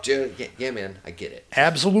corrupt you. Yeah, man. I get it.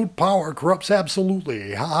 Absolute power corrupts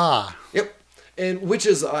absolutely. Ha ha. Yep. And which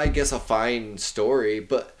is, I guess, a fine story,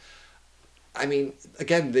 but I mean,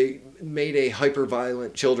 again, they made a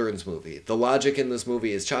hyper-violent children's movie. The logic in this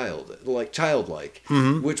movie is childlike,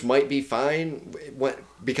 which might be fine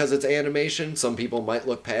because it's animation. Some people might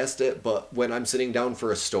look past it, but when I'm sitting down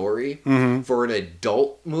for a story, for an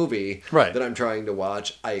adult movie that I'm trying to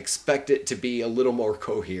watch, I expect it to be a little more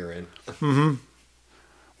coherent.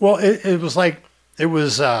 Well, it was like, it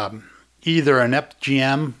was either an inept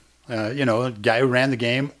GM, you know, a guy who ran the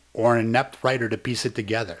game, or an inept writer to piece it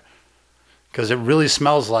together. Because it really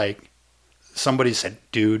smells like somebody said,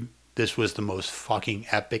 dude, this was the most fucking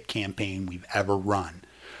epic campaign we've ever run.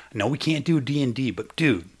 No, we can't do D&D, but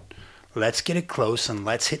dude, let's get it close and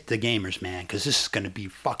let's hit the gamers, man, because this is going to be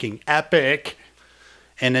fucking epic.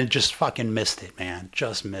 And then just fucking missed it, man.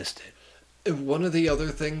 Just missed it. One of the other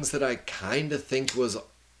things that I kind of think was,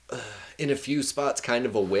 in a few spots, kind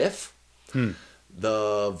of a whiff,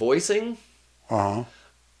 the voicing. Uh-huh.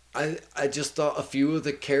 I just thought a few of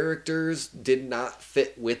the characters did not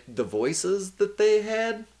fit with the voices that they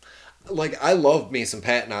had. Like, I loved me some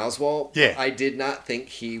Patton Oswalt. Yeah. I did not think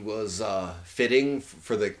he was fitting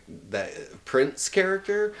for that Prince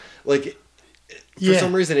character. Like, for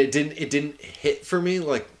some reason, it didn't hit for me.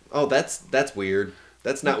 Like, oh, that's weird.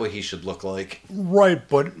 That's not what he should look like. Right,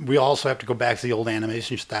 but we also have to go back to the old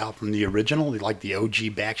animation style from the original, like the OG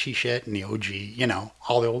Bakshi shit and the OG, you know,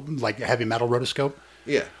 all the old, like, heavy metal rotoscope.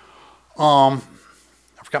 Yeah. I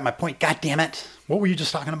forgot my point. God damn it. What were you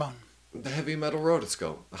just talking about? The heavy metal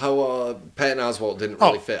rotoscope. How Patton Oswalt didn't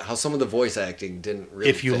really fit. How some of the voice acting didn't really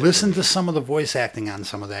fit. If you listen to some of the voice acting on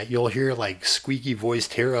some of that, you'll hear like squeaky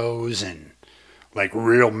voiced heroes and like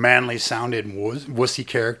real manly sounded wussy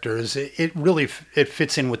characters. It really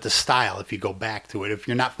fits in with the style if you go back to it. If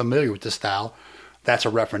you're not familiar with the style, that's a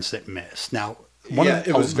reference that missed. Now,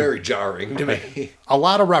 it was very jarring to me. A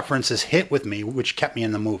lot of references hit with me, which kept me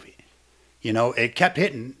in the movie. You know, it kept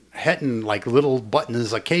hitting like little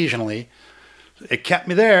buttons occasionally. It kept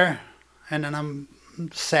me there, and then I'm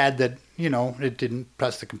sad that, you know, it didn't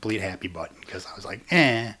press the complete happy button because I was like,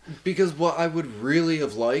 eh. Because what I would really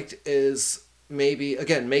have liked is maybe,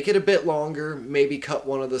 again, make it a bit longer, maybe cut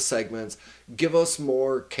one of the segments, give us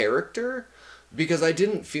more character, because I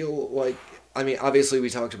didn't feel like, I mean, obviously we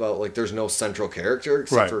talked about, like, there's no central character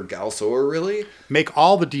except for Gal Sor, really. Make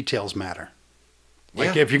all the details matter.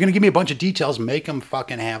 Like, if you're going to give me a bunch of details, make them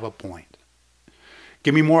fucking have a point.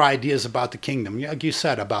 Give me more ideas about the kingdom. Like you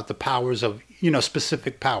said, about the powers of, you know,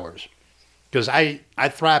 specific powers. Because I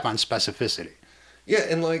thrive on specificity. Yeah,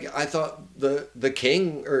 and, like, I thought the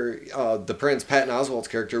king, or the prince, Patton Oswalt's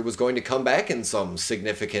character, was going to come back in some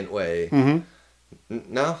significant way.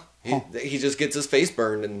 No, he just gets his face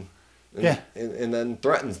burned and then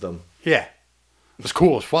threatens them. Yeah. It was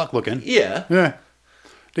cool as fuck looking. Yeah. Yeah.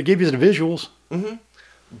 They gave you the visuals.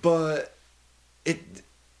 But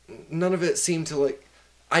none of it seemed to, like,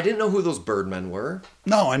 I didn't know who those birdmen were.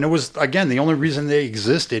 No, and it was, again, the only reason they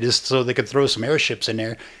existed is so they could throw some airships in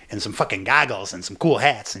there and some fucking goggles and some cool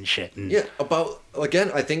hats and shit. And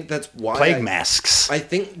I think that's why... Plague masks. I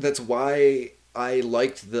think that's why I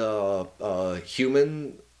liked the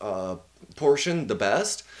human portion the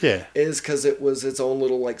best. Yeah. Is because it was its own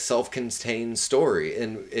little, like, self-contained story,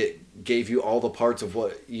 and it gave you all the parts of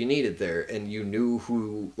what you needed there, and you knew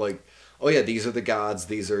who, like, oh yeah, these are the gods,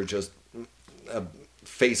 these are just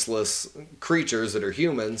faceless creatures that are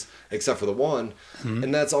humans, except for the one,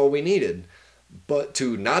 and that's all we needed. But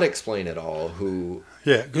to not explain it all,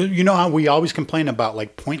 Yeah, you know how we always complain about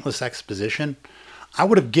like pointless exposition? I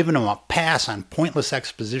would have given them a pass on pointless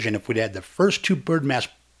exposition if we'd had the first two Birdmasks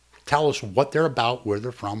tell us what they're about, where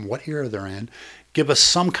they're from, what era they're in, give us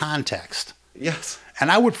some context. yes. And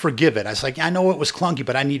I would forgive it. I was like, I know it was clunky,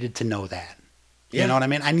 but I needed to know that. You Yeah. know what I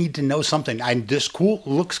mean? I need to know something. This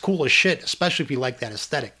looks cool as shit, especially if you like that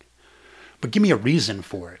aesthetic. But give me a reason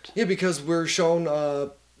for it. Yeah, because we're shown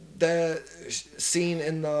that scene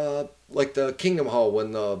in the Kingdom Hall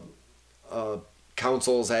when the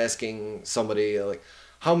council's asking somebody like,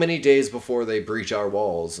 how many days before they breach our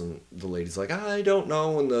walls, and the lady's like, I don't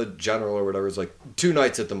know, and the general or whatever is like, 2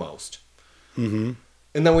 nights at the most. Mm-hmm.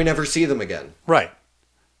 And then we never see them again. Right.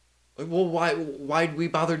 Like, well, why'd we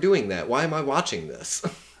bother doing that? Why am I watching this?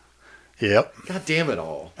 Yep. God damn it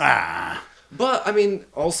all. Ah. But, I mean,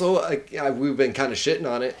 also, we've been kind of shitting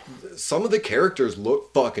on it. Some of the characters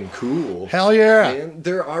look fucking cool. Hell yeah. Man,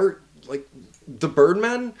 there are, like, the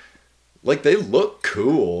Birdmen, like, they look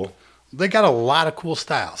cool. They got a lot of cool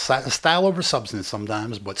style. Style over substance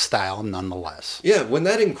sometimes, but style nonetheless. Yeah, when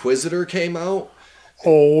that Inquisitor came out,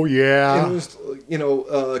 Oh, yeah. it was,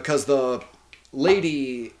 because the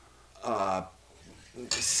lady,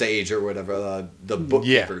 Sage or whatever, the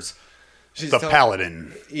bookkeepers. She's The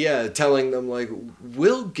paladin. Yeah, telling them, like,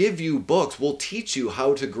 we'll give you books. We'll teach you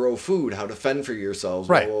how to grow food, how to fend for yourselves,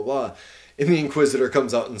 Right. blah, blah, blah. And the Inquisitor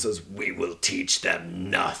comes out and says, we will teach them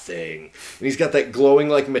nothing. And he's got that glowing,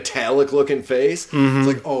 like, metallic-looking face. It's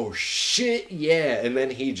like, oh, shit, yeah. And then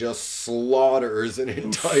he just slaughters an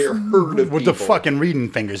entire herd of With people. the fucking reading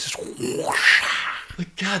fingers. Just whoosh.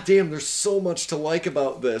 Like, God damn, there's so much to like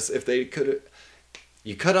about this. If they could...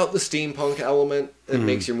 You cut out the steampunk element, it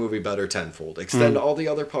makes your movie better tenfold. Extend all the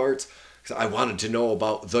other parts. 'Cause I wanted to know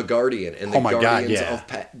about the Guardian and the Oh my God, Guardians yeah.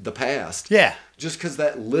 of the past. Yeah. Just because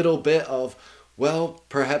that little bit of, well,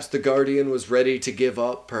 perhaps the Guardian was ready to give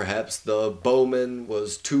up. Perhaps the bowman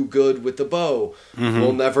was too good with the bow.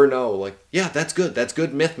 We'll never know. Like, yeah, that's good. That's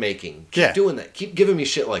good myth making. Keep Yeah. doing that. Keep giving me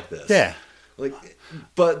shit like this. Yeah. Like,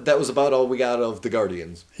 but that was about all we got of the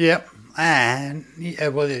Guardians. Yep. And,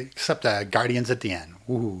 well, except Guardians at the end.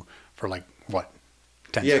 Woohoo. For like, what?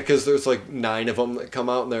 10 Yeah, because there's like 9 of them that come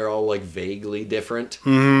out and they're all like vaguely different.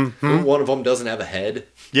 One of them doesn't have a head.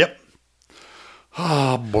 Yep.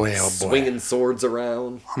 Oh, boy, oh, boy. Swinging swords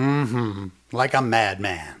around. Like a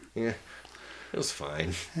madman. Yeah, it was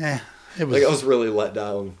fine. Yeah. It was. Like, I was really let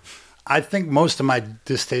down. I think most of my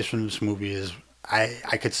distaste from this movie is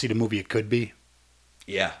I could see the movie it could be.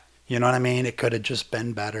 Yeah. You know what I mean? It could have just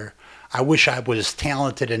been better. I wish I was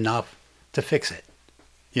talented enough to fix it.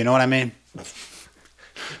 You know what I mean?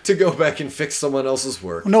 To go back and fix someone else's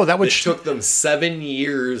work. No, that would It took them 7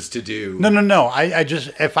 years to do. No. I just,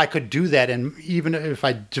 if I could do that, and even if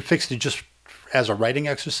I fixed it just as a writing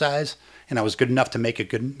exercise, and I was good enough to make it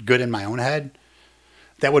good in my own head,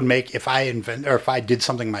 that would make, if I did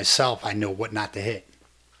something myself, I know what not to hit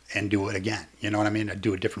and do it again. You know what I mean? I'd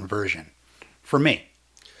do a different version. For me.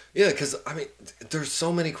 Yeah, because, I mean, there's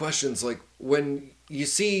so many questions. Like, when you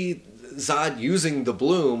see Zod using the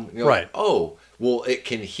bloom, you're Right. like, oh, well, it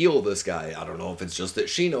can heal this guy. I don't know if it's just that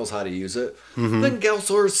she knows how to use it. Then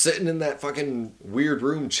Gelsor's sitting in that fucking weird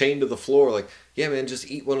room chained to the floor. Like, yeah, man, just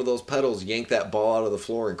eat one of those petals, yank that ball out of the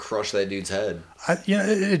floor, and crush that dude's head.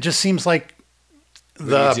 It just seems like Me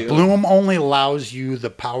the too. bloom only allows you the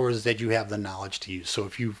powers that you have the knowledge to use. So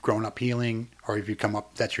if you've grown up healing, or if you come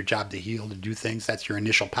up, that's your job to heal, to do things. That's your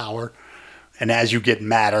initial power. And as you get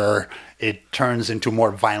madder, it turns into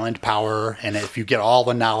more violent power. And if you get all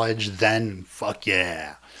the knowledge, then fuck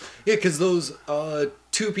yeah. Yeah, because those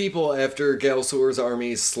 2 people after Gelsor's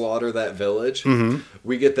army slaughter that village,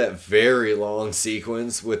 we get that very long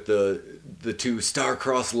sequence with the 2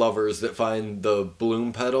 star-crossed lovers that find the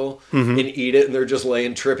bloom petal and eat it, and they're just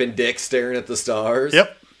laying tripping dicks staring at the stars.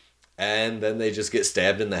 Yep. And then they just get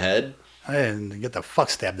stabbed in the head, And get the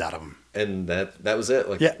fuck stabbed out of them. and that was it.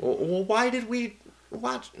 Like, Yeah. well, why did we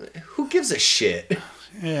watch? Who gives a shit?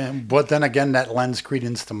 Yeah, but then again, that lends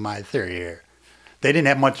credence to my theory here. They didn't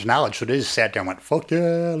have much knowledge, so they just sat there and went, fuck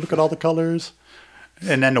yeah, look at all the colors.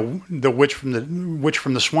 And then the witch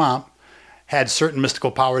from the swamp had certain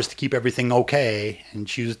mystical powers to keep everything okay, and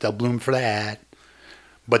she used the bloom for that.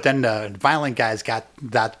 But then the violent guys got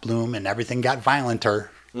that bloom, and everything got violenter.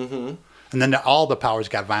 And then all the powers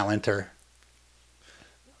got violenter.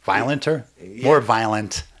 Violenter? Yeah. More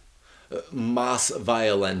violent. Mas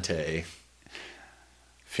violente.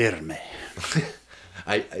 Firme.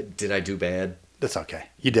 I did I do bad? That's okay.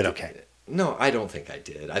 You did okay. No, I don't think I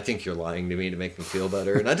did. I think you're lying to me to make me feel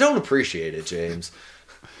better, and I don't appreciate it, James.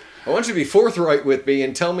 I want you to be forthright with me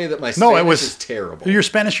and tell me that my Spanish is terrible. Your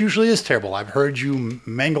Spanish usually is terrible. I've heard you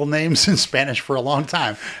mangle names in Spanish for a long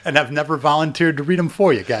time, and I've never volunteered to read them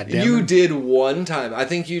for you, goddamn. You did one time. I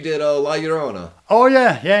think you did La Llorona. Oh,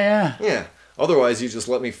 yeah. Yeah. Otherwise, you just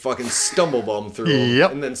let me fucking stumble bum through 'em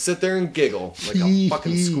Yep. and then sit there and giggle like a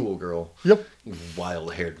fucking schoolgirl. Yep. You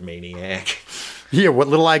wild-haired maniac. Yeah, what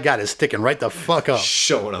little I got is sticking right the fuck up.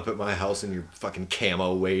 Showing up at my house in your fucking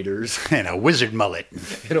camo waders And a wizard mullet.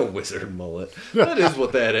 and a wizard mullet. That is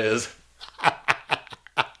what that is.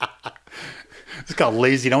 It's called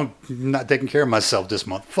lazy. Not taking care of myself this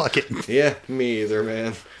month. Fuck it. Yeah, me either,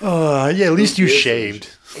 man. Yeah, at least you Who gives a shaved.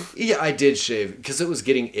 Yeah, I did shave because it was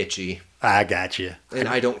getting itchy, I got you. and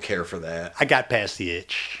I don't care for that. I got past the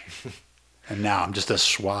itch. And now I'm just a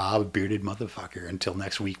suave, bearded motherfucker until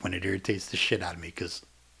next week when it irritates the shit out of me because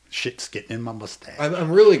shit's getting in my mustache.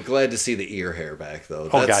 I'm really glad to see the ear hair back, though.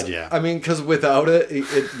 Oh, God, yeah. I mean, because without it,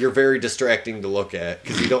 you're very distracting to look at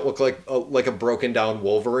because you don't look like a broken down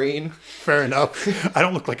Wolverine. Fair enough. I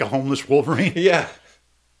don't look like a homeless Wolverine. Yeah.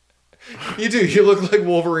 You do. You look like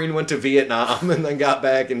Wolverine went to Vietnam and then got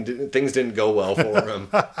back and things didn't go well for him.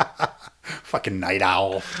 Fucking night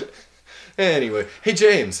owl. Anyway. Hey,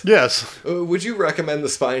 James. Yes. Would you recommend The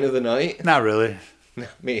Spine of the Night? Not really. No,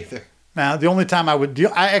 me either. Now, the only time I would do,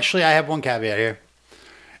 I have one caveat here.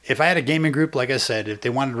 If I had a gaming group, like I said, if they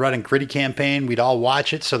wanted to run a gritty campaign, we'd all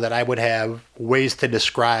watch it so that I would have ways to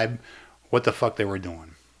describe what the fuck they were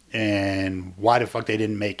doing and why the fuck they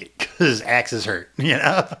didn't make it because axes hurt, you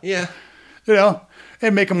know? Yeah. You know?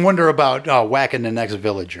 And make them wonder about whacking the next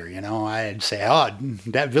villager, you know? I'd say,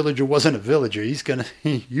 that villager wasn't a villager.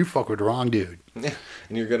 You fuck with the wrong dude. Yeah.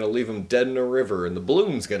 And you're going to leave him dead in a river, and the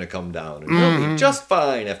balloon's going to come down, and he'll be just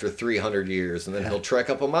fine after 300 years, and then he'll trek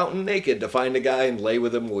up a mountain naked to find a guy and lay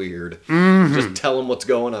with him weird. Just tell him what's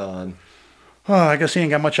going on. Oh, I guess he ain't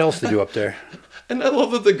got much else to do up there. And I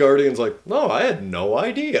love that the Guardian's like, no, I had no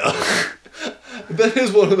idea. That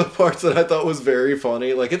is one of the parts that I thought was very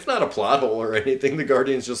funny. Like, it's not a plot hole or anything. The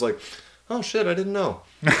Guardian's just like, oh shit, I didn't know.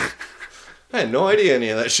 I had no idea any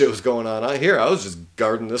of that shit was going on. I was just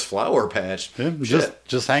guarding this flower patch. Yeah, Shit.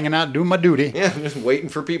 just hanging out, doing my duty. Yeah, just waiting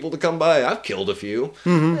for people to come by. I've killed a few.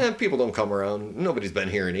 People don't come around. Nobody's been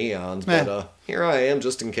here in eons, but here I am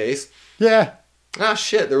just in case. Yeah. Ah,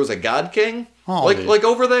 shit, there was a God King? Oh, like dude. like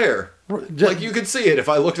over there. J- Like you could see it if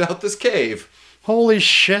I looked out this cave. Holy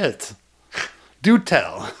shit. Do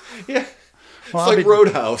tell. Yeah. Well, It's like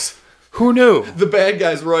Roadhouse. Who knew? The bad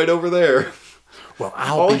guy's right over there. Well,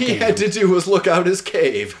 All he had to do was look out his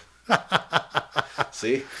cave.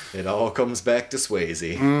 See? It all comes back to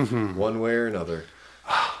Swayze. One way or another.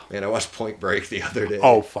 Man, I watched Point Break the other day.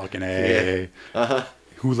 Oh, fucking A. Yeah. Uh-huh.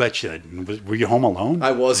 Who let you? Were you home alone?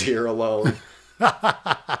 I was here alone.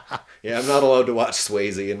 Yeah, I'm not allowed to watch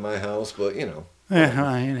Swayze in my house, but, you know.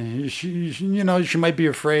 She might be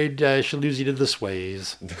afraid she'll lose you to the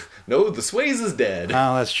sways. No, the Swayze is dead.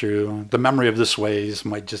 Oh, that's true. The memory of the sways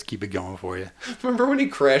might just keep it going for you. Remember when he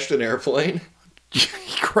crashed an airplane?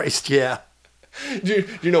 Christ, yeah. Do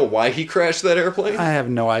you know why he crashed that airplane? I have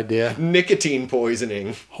no idea. Nicotine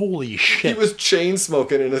poisoning. Holy He shit. was chain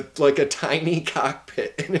smoking in a tiny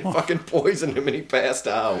cockpit, and it fucking poisoned him, and he passed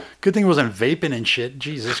out. Good thing it wasn't vaping and shit.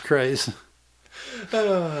 Jesus Christ.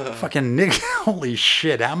 Fucking Nick. Holy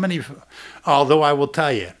shit. How many. Although I will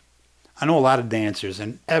tell you, I know a lot of dancers,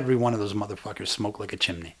 and every one of those motherfuckers smoke like a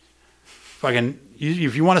chimney. Fucking.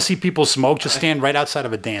 If you want to see people smoke, just stand right outside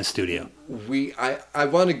of a dance studio. I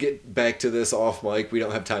want to get back to this off mic. We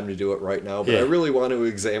don't have time to do it right now, but Yeah. I really want to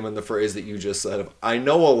examine the phrase that you just said of, I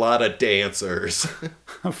know a lot of dancers.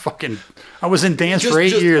 I was in dance for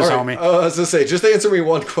 8 years, all right, homie. I was going to say, just answer me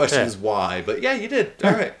one question Yeah. is why. But yeah, you did.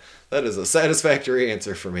 All right. That is a satisfactory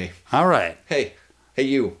answer for me. All right. Hey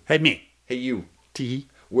you. Hey, me. Hey you. T.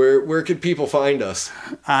 Where can people find us?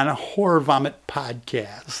 On a Horror Vomit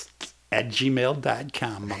Podcast at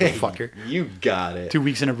gmail.com, motherfucker. You got it. 2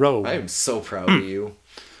 weeks in a row. I am so proud of you.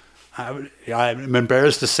 I'm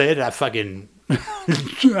embarrassed to say it. I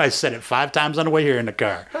said it 5 times on the way here in the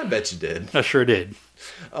car. I bet you did. I sure did.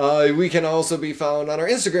 We can also be found on our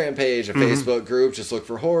Instagram page, a Facebook group. Just look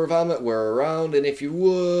for Horror Vomit. We're around, and if you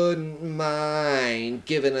wouldn't mind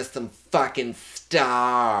giving us some fucking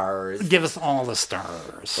stars. Give us all the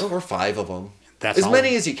stars. Or 5 of them. That's as all.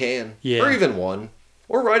 many as you can. Yeah. Or even 1.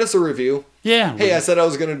 Or write us a review. Yeah. Hey, I said I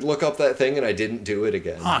was going to look up that thing, and I didn't do it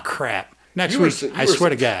again. Oh, crap. Next You were week, so- you I were swear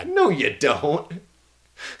so- to God. No, you don't.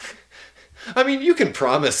 I mean, you can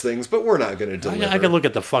promise things, but we're not going to deliver. I can look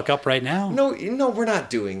at the fuck up right now. No, we're not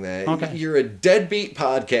doing that. Okay. You're a deadbeat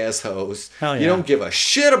podcast host. Hell yeah. You don't give a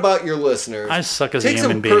shit about your listeners. I suck as a Take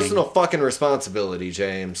human some being. personal fucking responsibility,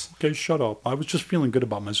 James. Okay, shut up. I was just feeling good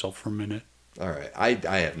about myself for a minute. All right,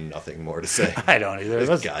 I have nothing more to say. I don't either.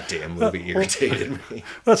 This goddamn movie irritated me.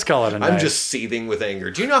 Let's call it a night. I'm just seething with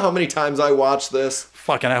anger. Do you know how many times I watched this?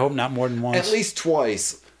 Fucking, I hope not more than once. At least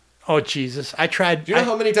twice. Oh, Jesus. I tried. Do you know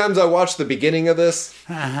how many times I watched the beginning of this?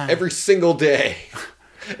 Every single day.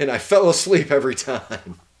 And I fell asleep every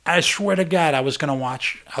time. I swear to God, I was going to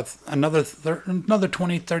watch another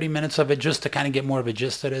 20, 30 minutes of it just to kind of get more of a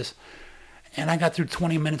gist of this. And I got through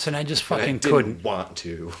 20 minutes and I just fucking couldn't. Want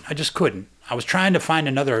to. I just couldn't. I was trying to find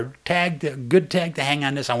another tag, a good tag to hang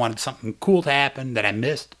on this. I wanted something cool to happen that I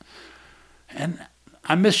missed. And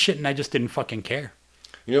I missed shit and I just didn't fucking care.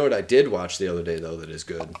 You know what I did watch the other day, though, that is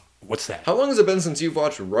good? What's that? How long has it been since you've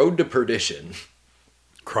watched Road to Perdition?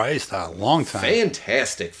 Christ, a long time.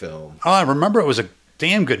 Fantastic film. Oh, I remember it was a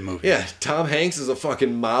damn good movie. Yeah, Tom Hanks is a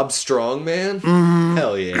fucking mob strongman.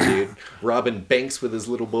 Hell yeah, dude. Robbing banks with his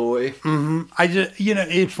little boy. I just,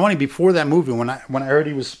 it's funny. Before that movie, when I heard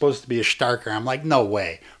he was supposed to be a Starker, I'm like, no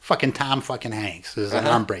way. Fucking Tom fucking Hanks is an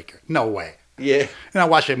arm breaker. No way. Yeah. And I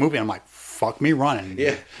watched that movie and I'm like, fuck me running.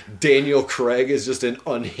 Yeah. Daniel Craig is just an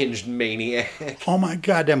unhinged maniac. Oh my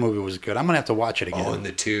God, that movie was good. I'm going to have to watch it again. Oh, and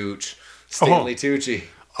the Tooch. Stanley Tucci.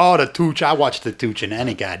 Oh, the Tooch. I watched the Tooch in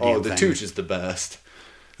any goddamn thing. Oh, the Tooch is the best.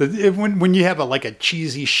 When you have a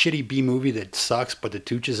cheesy, shitty B movie that sucks, but the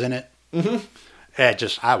Tooch is in it,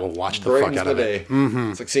 I will watch the fuck out of it.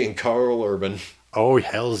 It's like seeing Carl Urban. Oh,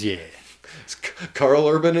 hells yeah. It's Carl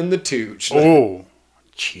Urban and the Tooch. Oh,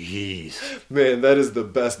 jeez. Man, that is the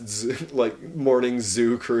best morning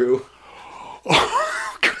zoo crew.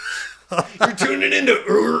 You're tuning into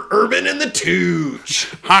Urban and the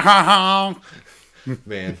Tooch. Ha ha ha.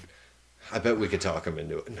 Man, I bet we could talk him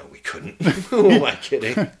into it. No, we couldn't. Who am I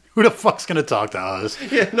kidding? Who the fuck's going to talk to us?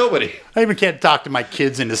 Yeah, nobody. I even can't talk to my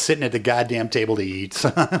kids into sitting at the goddamn table to eat.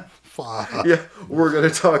 Fuck. Yeah, we're going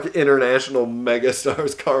to talk international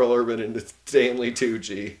megastars Carl Urban and Stanley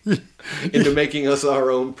Tucci into making us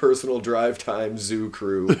our own personal drive time zoo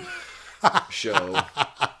crew show.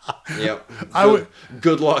 Yep.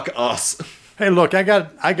 Good luck, us. Hey, look, I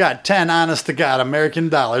got 10 honest to God American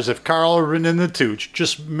dollars if Carl Urban and the Tooch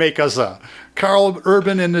just make us a Carl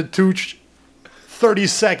Urban and the Tooch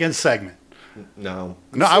 30-second segment. No.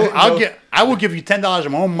 I will give you $10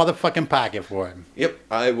 in my own motherfucking pocket for it. Yep,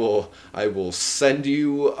 I will send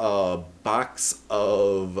you a box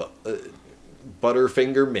of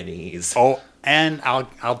Butterfinger minis. Oh, and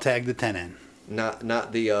I'll tag the 10 in. Not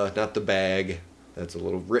the bag. That's a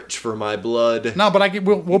little rich for my blood. No, but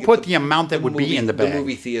we'll put the amount that would be in the bag. The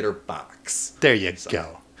movie theater box. There you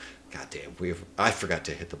go. Goddamn, I forgot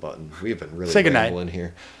to hit the button. We've been really Say goodnight. rambling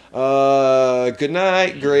here. Good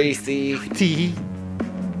night, Gracie. Tee.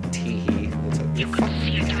 Tee. What's up? You could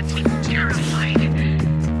see that terrifying